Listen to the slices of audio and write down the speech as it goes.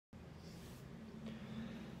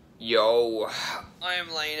Yo, I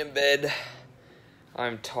am laying in bed.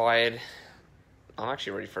 I'm tired. I'm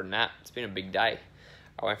actually ready for a nap. It's been a big day.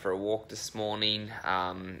 I went for a walk this morning.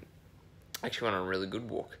 Actually went on a really good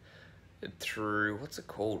walk through, what's it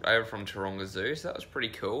called? Over from Taronga Zoo, so that was pretty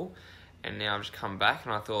cool. And now I've just come back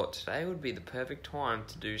and I thought today would be the perfect time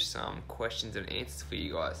to do some questions and answers for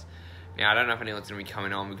you guys. Now, I don't know if anyone's going to be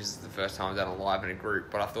coming on because it's the first time I've done a live in a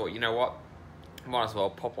group, but I thought, you know what? Might as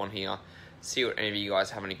well pop on here, see what any of you guys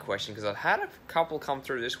have any questions, because I've had a couple come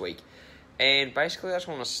through this week. And basically, I just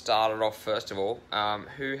want to start it off first of all.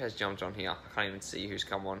 Who has jumped on here? I can't even see who's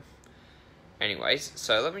come on. Anyways,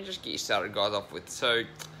 so let me just get you started, guys, off with. So,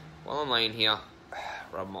 while I'm laying here,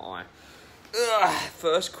 rub my eye.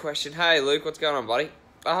 First question. Hey, Luke, what's going on, buddy?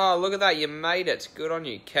 Oh, look at that. You made it. Good on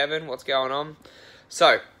you. Kevin, what's going on?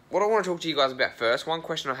 So, what I want to talk to you guys about first, one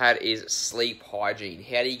question I had is sleep hygiene.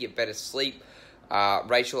 How do you get better sleep?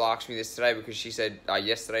 Rachel asked me this today because she said,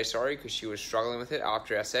 yesterday, because she was struggling with it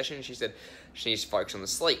after our session. She said she needs to focus on the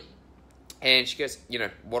sleep. And she goes,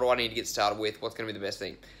 what do I need to get started with? What's going to be the best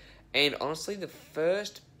thing? And honestly, the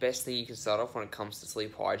first best thing you can start off when it comes to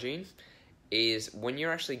sleep hygiene is when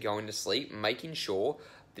you're actually going to sleep, making sure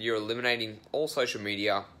that you're eliminating all social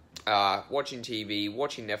media, watching TV,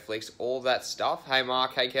 watching Netflix, all that stuff. Hey,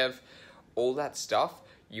 Mark, hey, Kev, all that stuff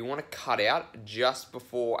you want to cut out just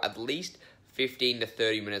before, at least 15 to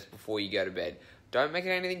 30 minutes before you go to bed. Don't make it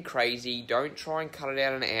anything crazy. Don't try and cut it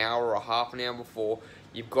out an hour or half an hour before.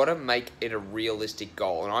 You've got to make it a realistic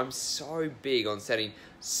goal. And I'm so big on setting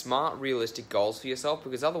smart, realistic goals for yourself,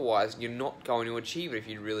 because otherwise you're not going to achieve it if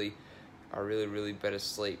you really are really better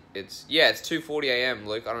sleep. It's 2:40 a.m.,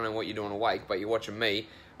 Luke. I don't know what you're doing awake, but you're watching me.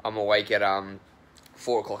 I'm awake at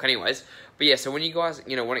 4 o'clock anyways. But yeah, so when you guys,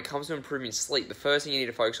 when it comes to improving sleep, the first thing you need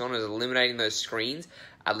to focus on is eliminating those screens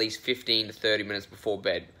at least 15 to 30 minutes before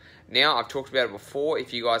bed. Now, I've talked about it before.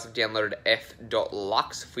 If you guys have downloaded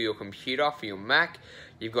f.lux for your computer, for your Mac,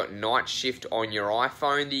 you've got Night Shift on your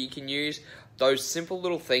iPhone that you can use. Those simple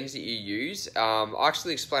little things that you use, I'll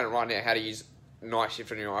actually explain it right now how to use Night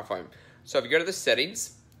Shift on your iPhone. So if you go to the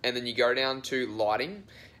settings, and then you go down to lighting,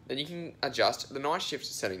 then you can adjust the night shift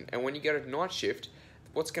setting. And when you go to night shift,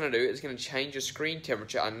 what's going to do is it's going to change your screen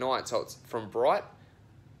temperature at night, so it's from bright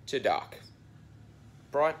to dark.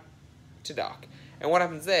 Bright to dark. And what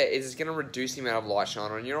happens there is it's going to reduce the amount of light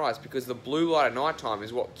shine on your eyes, because the blue light at night time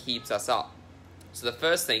is what keeps us up. So the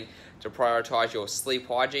first thing to prioritize your sleep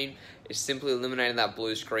hygiene is simply eliminating that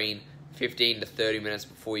blue screen 15 to 30 minutes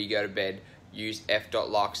before you go to bed. Use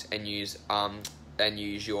f.lux and use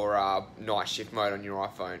your night shift mode on your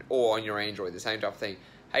iPhone or on your Android, the same type of thing.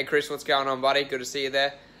 Hey Chris, what's going on, buddy? Good to see you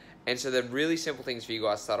there. And so they're really simple things for you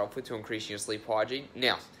guys to start off with to increase your sleep hygiene.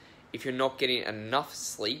 Now, if you're not getting enough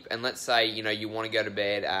sleep, and let's say you want to go to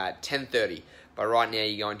bed at 10:30, but right now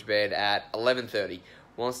you're going to bed at 11:30.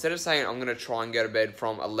 Well, instead of saying I'm going to try and go to bed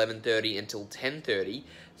from 11:30 until 10:30,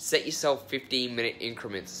 set yourself 15-minute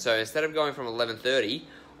increments. So instead of going from 11:30,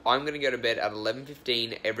 I'm going to go to bed at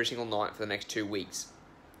 11:15 every single night for the next 2 weeks.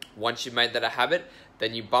 Once you've made that a habit,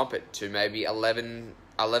 then you bump it to maybe 11:10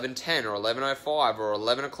 or 11:05 or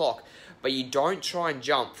 11 o'clock. But you don't try and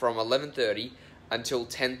jump from 11:30 until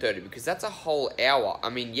 10:30, because that's a whole hour. I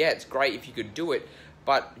mean, yeah, it's great if you could do it,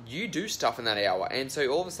 but you do stuff in that hour. And so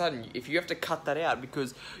all of a sudden, if you have to cut that out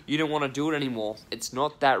because you don't want to do it anymore, it's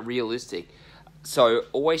not that realistic. So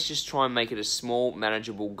always just try and make it a small,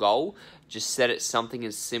 manageable goal. Just set it something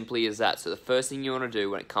as simply as that. So the first thing you want to do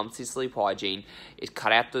when it comes to sleep hygiene is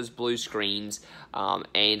cut out those blue screens.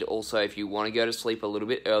 And also, if you want to go to sleep a little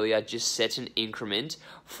bit earlier, just set an increment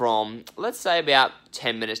from, let's say, about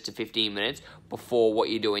 10 minutes to 15 minutes before what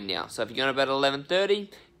you're doing now. So if you're going to bed at 11:30,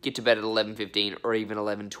 get to bed at 11:15 or even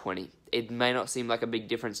 11:20. It may not seem like a big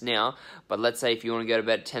difference now, but let's say if you want to go to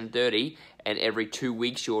bed at 10:30 and every 2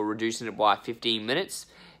 weeks you're reducing it by 15 minutes,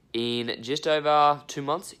 in just over 2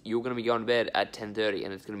 months, you're going to be going to bed at 10:30,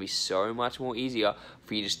 and it's going to be so much more easier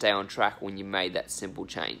for you to stay on track when you made that simple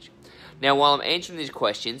change. Now, while I'm answering these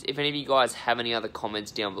questions, if any of you guys have any other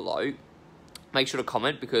comments down below, make sure to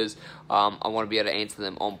comment, because I want to be able to answer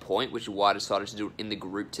them on point, which is why I decided to do it in the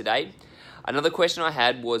group today. Another question I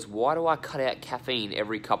had was, why do I cut out caffeine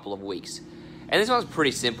every couple of weeks? And this one's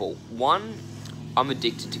pretty simple. One, I'm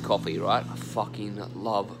addicted to coffee, right? I fucking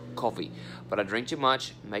love coffee. But I drink too much,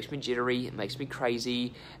 it makes me jittery, it makes me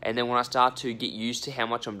crazy, and then when I start to get used to how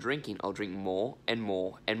much I'm drinking, I'll drink more and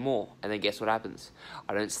more and more. And then guess what happens?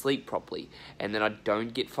 I don't sleep properly, and then I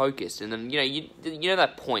don't get focused. And then, you know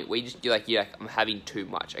that point where you're like, I'm having too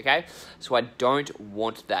much, okay? So I don't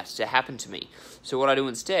want that to happen to me. So what I do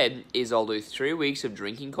instead is I'll do 3 weeks of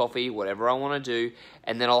drinking coffee, whatever I want to do,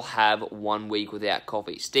 and then I'll have 1 week without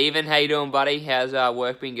coffee. Steven, how you doing, buddy? How's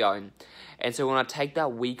work been going? And so when I take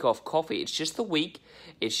that week off coffee, it's just the week.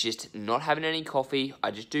 It's just not having any coffee.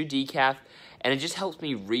 I just do decaf, and it just helps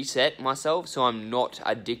me reset myself so I'm not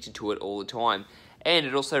addicted to it all the time. And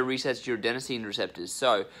it also resets your adenosine receptors.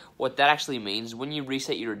 So what that actually means, when you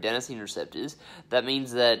reset your adenosine receptors, that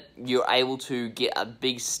means that you're able to get a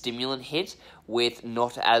big stimulant hit with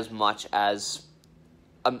not as much as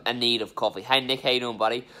a need of coffee. Hey Nick, how you doing,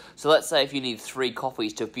 buddy? So let's say if you need 3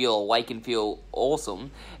 coffees to feel awake and feel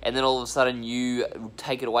awesome, and then all of a sudden you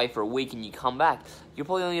take it away for a week and you come back, you're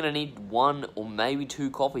probably only going to need 1 or maybe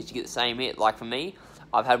 2 coffees to get the same hit. Like for me,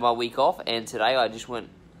 I've had my week off, and today I just went,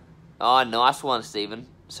 oh, nice one, Stephen.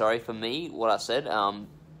 Sorry for me, what I said.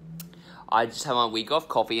 I just had my week off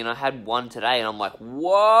coffee, and I had 1 today, and I'm like,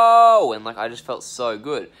 whoa! And like, I just felt so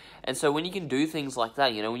good. And so when you can do things like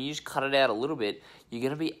that, you know, when you just cut it out a little bit, you're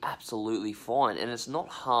going to be absolutely fine. And it's not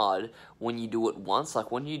hard when you do it once. Like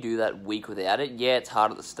when you do that week without it, yeah, it's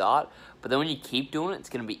hard at the start, but then when you keep doing it, it's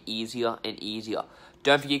going to be easier and easier.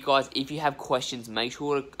 Don't forget, guys, if you have questions, make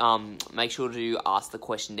sure to ask the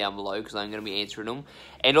question down below, because I'm going to be answering them.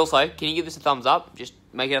 And also, can you give this a thumbs up? Just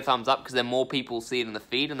make it a thumbs up, because then more people see it in the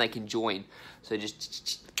feed and they can join. So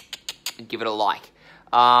just give it a like.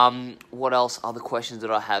 What else are the questions that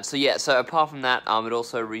I have? So yeah, so apart from that, it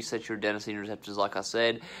also resets your adenosine receptors, like I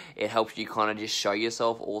said. It helps you kind of just show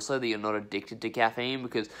yourself also that you're not addicted to caffeine,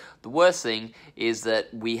 because the worst thing is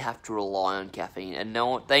that we have to rely on caffeine. And no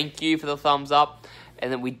one, thank you for the thumbs up.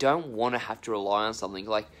 And then we don't want to have to rely on something.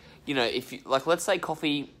 Like, you know, if you, like, let's say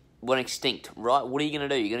coffee went extinct, right? What are you going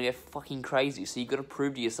to do? You're going to go fucking crazy. So you've got to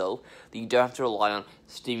prove to yourself that you don't have to rely on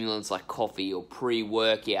stimulants like coffee or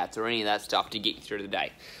pre-workouts or any of that stuff to get you through the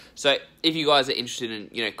day. So if you guys are interested in,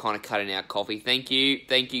 you know, kind of cutting out coffee, thank you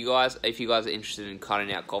guys. If you guys are interested in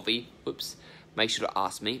cutting out coffee, make sure to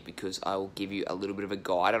ask me, because I will give you a little bit of a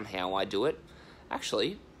guide on how I do it.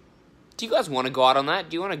 Actually, do you guys want a guide on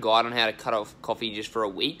that? Do you want a guide on how to cut off coffee just for a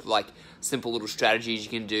week? Like simple little strategies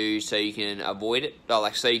you can do so you can avoid it, or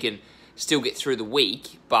like so you can still get through the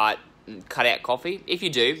week but cut out coffee? If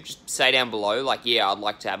you do, just say down below, like, yeah, I'd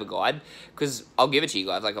like to have a guide, because I'll give it to you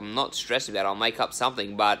guys. Like, I'm not stressed about it. I'll make up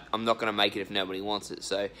something, but I'm not going to make it if nobody wants it.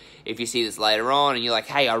 So if you see this later on and you're like,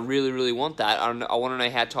 hey, I really, really want that, I want to know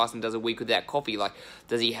how Tyson does a week without coffee. Like,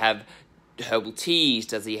 does he have herbal teas?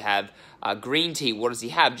 Does he have green tea? What does he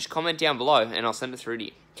have? Just comment down below and I'll send it through to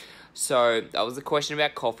you. So that was the question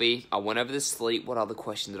about coffee. I went over the sleep. What other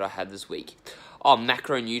question did I have this week? Oh,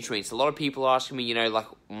 macronutrients. A lot of people are asking me, you know, like,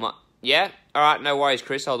 yeah? All right, no worries,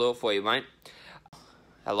 Chris. I'll do it for you, mate.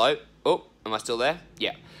 Hello? Oh, am I still there?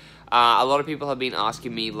 Yeah. A lot of people have been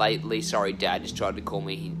asking me lately. Sorry, Dad just tried to call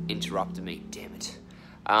me. He interrupted me. Damn it.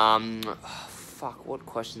 Fuck, what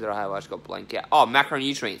question did I have? I just got blanked out. Oh,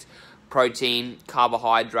 macronutrients. Protein,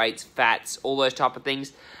 carbohydrates, fats, all those type of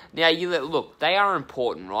things. Now, look, they are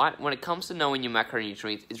important, right? When it comes to knowing your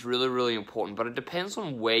macronutrients, it's really, really important, but it depends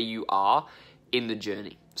on where you are in the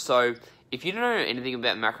journey. So, if you don't know anything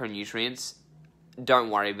about macronutrients, don't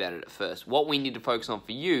worry about it at first. What we need to focus on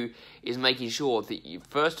for you is making sure that you,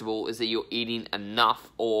 first of all, is that you're eating enough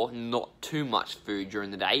or not too much food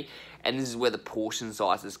during the day, and this is where the portion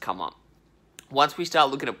sizes come up. Once we start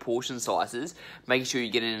looking at portion sizes, making sure you're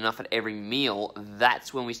getting enough at every meal,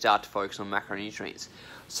 that's when we start to focus on macronutrients.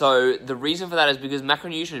 So the reason for that is because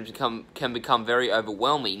macronutrients can become very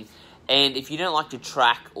overwhelming, and if you don't like to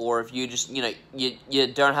track, or if you just, you know, you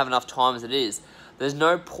don't have enough time as it is, there's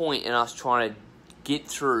no point in us trying to get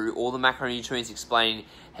through all the macronutrients, explaining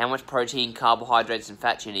how much protein, carbohydrates, and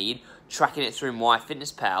fat you need, tracking it through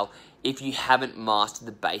MyFitnessPal, if you haven't mastered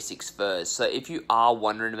the basics first. So if you are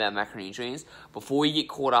wondering about macronutrients, before you get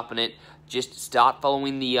caught up in it, just start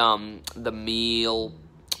following the meal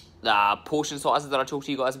portion sizes that I talked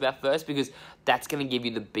to you guys about first, because that's going to give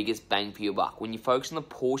you the biggest bang for your buck. When you focus on the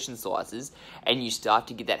portion sizes and you start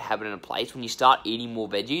to get that habit in place, when you start eating more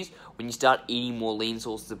veggies, when you start eating more lean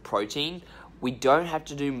sources of protein, we don't have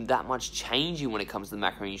to do that much changing when it comes to the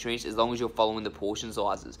macronutrients, as long as you're following the portion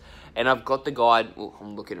sizes. And I've got the guide, well,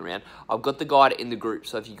 I'm looking around, I've got the guide in the group.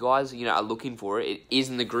 So if you guys, you know, are looking for it, it is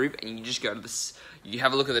in the group, and you just go to this, you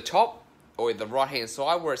have a look at the top, or the right hand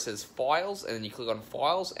side where it says files, and then you click on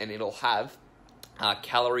files, and it'll have a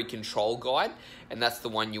calorie control guide, and that's the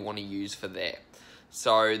one you want to use for there.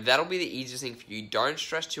 So that'll be the easiest thing for you. Don't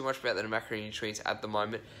stress too much about the macronutrients at the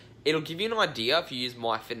moment. It'll give you an idea if you use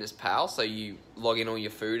MyFitnessPal, so you log in all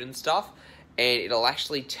your food and stuff, and it'll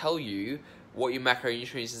actually tell you what your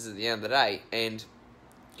macronutrients is at the end of the day. And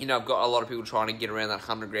you know, I've got a lot of people trying to get around that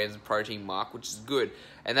 100 grams of protein mark, which is good.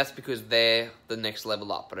 And that's because they're the next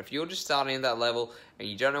level up. But if you're just starting at that level and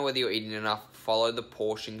you don't know whether you're eating enough, follow the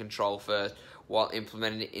portion control first while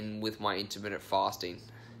implementing it in with my intermittent fasting.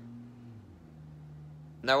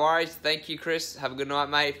 No worries. Thank you, Chris. Have a good night,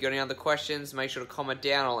 mate. If you've got any other questions, make sure to comment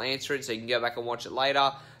down. I'll answer it so you can go back and watch it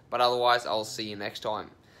later. But otherwise, I'll see you next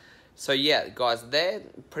time. So yeah, guys, they're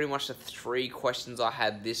pretty much the 3 questions I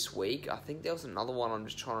had this week. I think there was another one I'm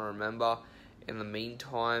just trying to remember. In the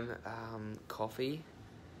meantime, coffee,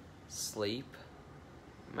 sleep,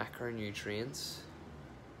 macronutrients.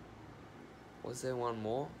 Was there one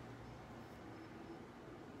more?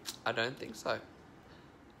 I don't think so.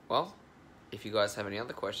 Well, if you guys have any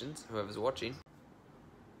other questions, whoever's watching.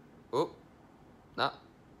 Oh, nah,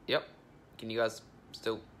 yep. Can you guys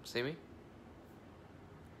still see me?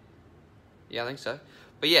 Yeah, I think so.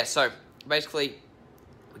 But yeah, so basically,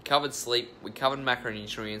 we covered sleep, we covered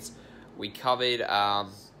macronutrients, we covered,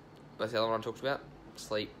 what's the other one I talked about?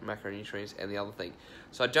 Sleep, macronutrients, and the other thing.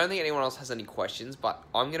 So I don't think anyone else has any questions, but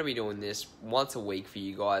I'm going to be doing this once a week for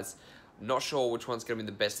you guys. I'm not sure which one's going to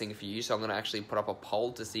be the best thing for you, so I'm going to actually put up a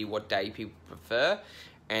poll to see what day people prefer,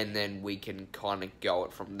 and then we can kind of go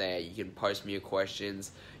it from there. You can post me your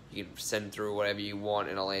questions, you can send through whatever you want,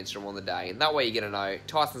 and I'll answer them on the day. And that way you're going to know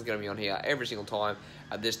Tyson's going to be on here every single time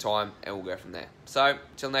at this time, and we'll go from there. So,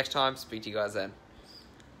 till next time, speak to you guys then.